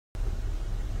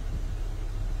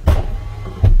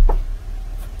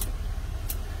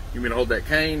You want me to hold that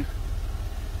cane?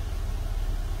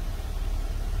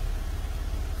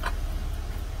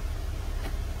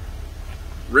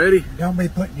 Ready? Don't be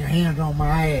putting your hands on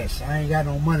my ass. I ain't got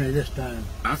no money this time.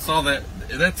 I saw that.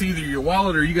 That's either your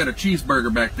wallet or you got a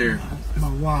cheeseburger back there. It's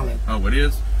my wallet. Oh, it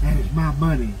is? And it's my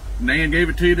money. Nan gave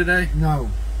it to you today? No.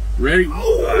 Ready?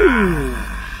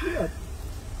 Oh, shit.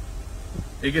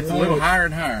 It gets a little higher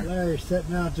and higher. Larry's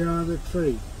sitting out there under the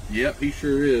tree. Yep, he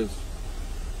sure is.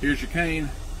 Here's your cane.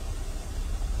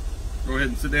 Go ahead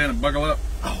and sit down and buckle up.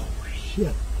 Oh,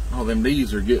 shit. Oh, them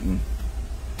knees are getting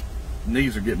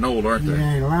old, aren't You they?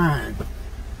 ain't lying.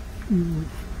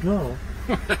 No.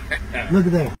 Look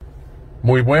at that.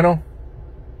 Muy bueno.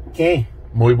 ¿Qué?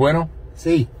 Muy bueno.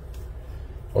 Sí.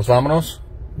 Os vámonos.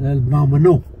 El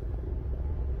vámonos.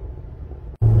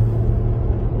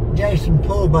 Jason,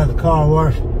 pulled by the car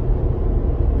wash.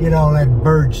 Get all that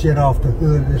bird shit off the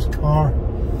hood of this car.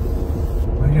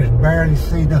 I just barely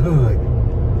see the hood.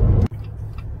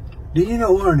 Do you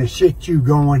know where in the shit you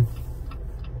going?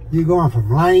 You're going from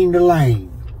lane to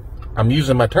lane. I'm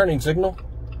using my turning signal.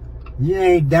 You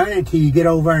ain't done it till you get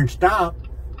over and stop.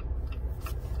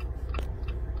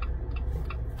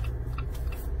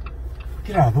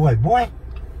 Get out of the way, boy.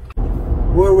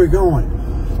 Where are we going?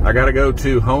 I gotta go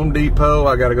to Home Depot.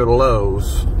 I gotta go to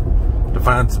Lowe's to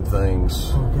find some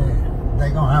things. Okay. They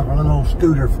gonna have a little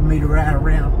scooter for me to ride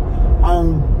around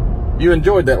on. You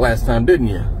enjoyed that last time, didn't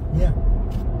you? Yeah.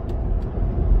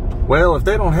 Well, if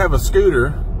they don't have a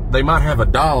scooter, they might have a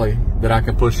dolly that I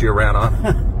can push you around on.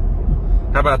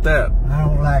 How about that? I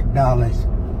don't like dollies.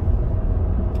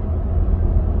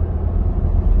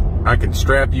 I can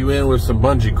strap you in with some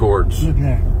bungee cords. Look at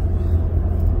that.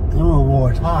 Oh,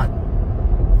 boy, it's hot.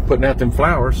 Putting out them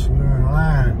flowers. You're in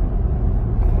line.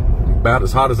 About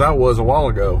as hot as I was a while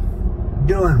ago.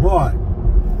 Doing what?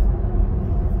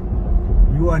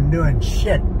 You wasn't doing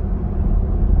shit.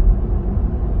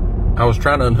 I was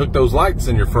trying to unhook those lights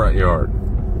in your front yard.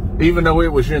 Even though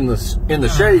it was in the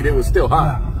shade, it was still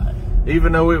hot.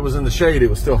 Even though it was in the shade, it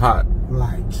was still hot.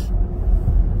 Lights.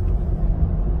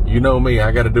 You know me,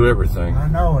 I got to do everything. I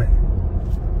know it.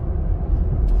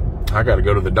 I got to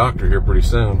go to the doctor here pretty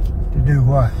soon. To do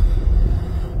what?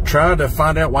 Try to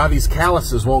find out why these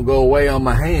calluses won't go away on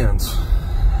my hands.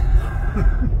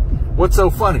 What's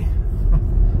so funny?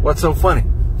 What's so funny?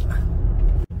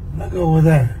 Look over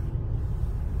there.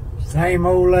 Same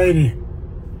old lady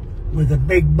with a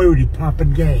big booty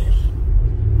pumping gas.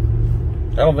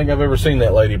 I don't think I've ever seen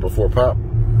that lady before, Pop.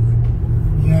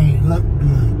 You ain't look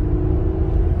good.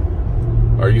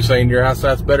 Are you saying your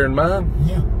eyesight's better than mine?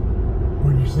 Yeah.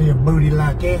 When you see a booty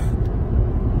like that.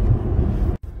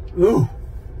 Ooh.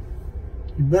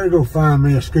 You better go find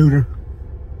me a scooter.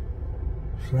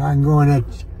 So I can go in that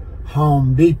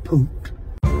Home Depot.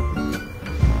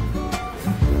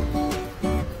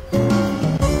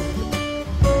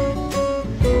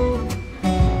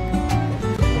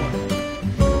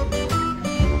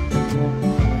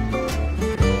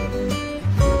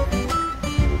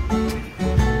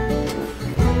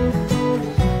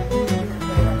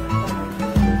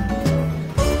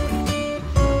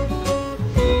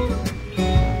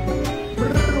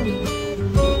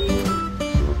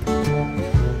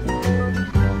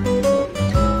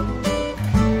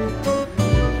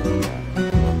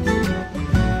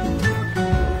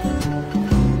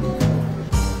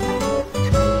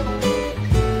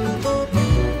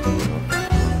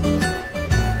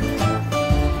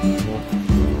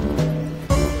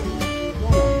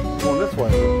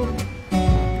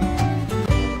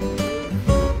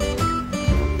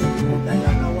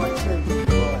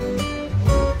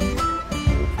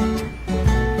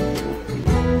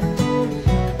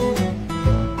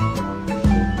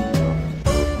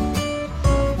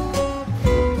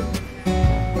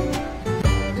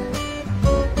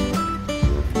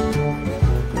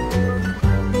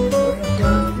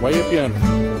 Way up yonder.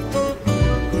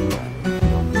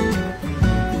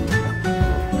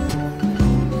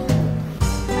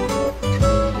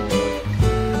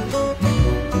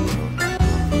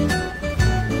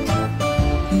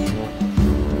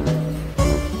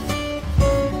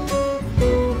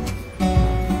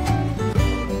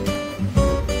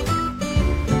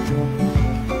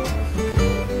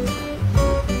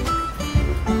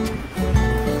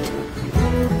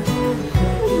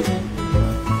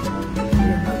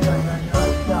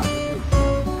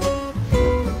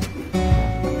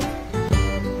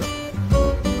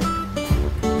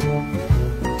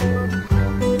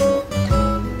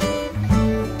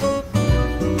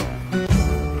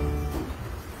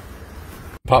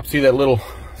 Pop, see the little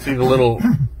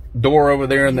door over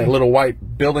there and that little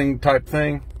white building type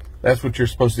thing? That's what you're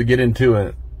supposed to get into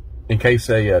in case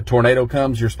a tornado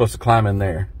comes, you're supposed to climb in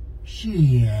there.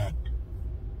 Shit.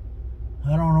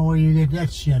 I don't know where you get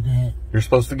that shit at. You're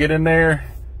supposed to get in there,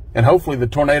 and hopefully the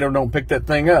tornado don't pick that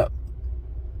thing up.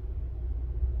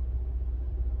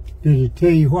 Did it tell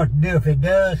you what to do if it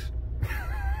does?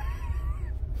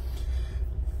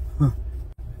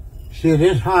 Shit,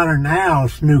 it's hotter than Al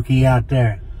Snooky out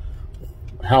there.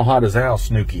 How hot is Al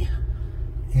Snooky?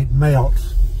 It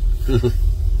melts.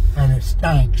 And it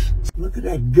stinks. Look at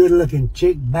that good-looking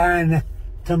chick buying the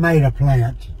tomato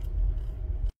plants.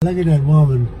 Look at that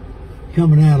woman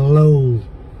coming out of Lowe's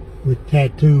with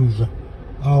tattoos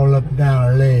all up and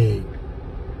down her leg.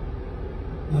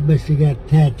 I bet she got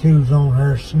tattoos on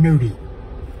her snooty.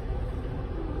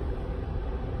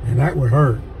 And that would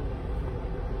hurt.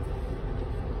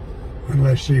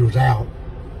 Unless she was out.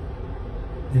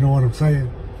 You know what I'm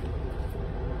saying?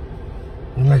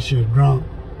 Unless she was drunk.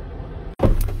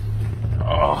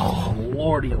 Oh,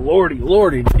 lordy, lordy,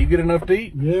 lordy. Did you get enough to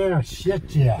eat? Yeah,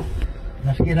 shit yeah.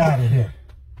 Let's get out of here.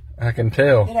 I can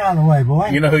tell. Get out of the way, boy.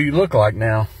 You know who you look like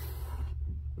now?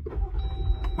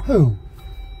 Who?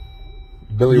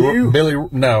 Billy You?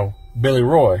 Billy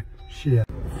Roy. Shit.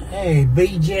 Hey,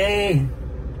 BJ's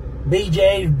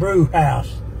Brew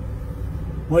House.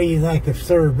 What do you think of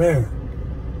Sir Bear?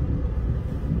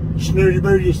 Snooty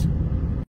Booties?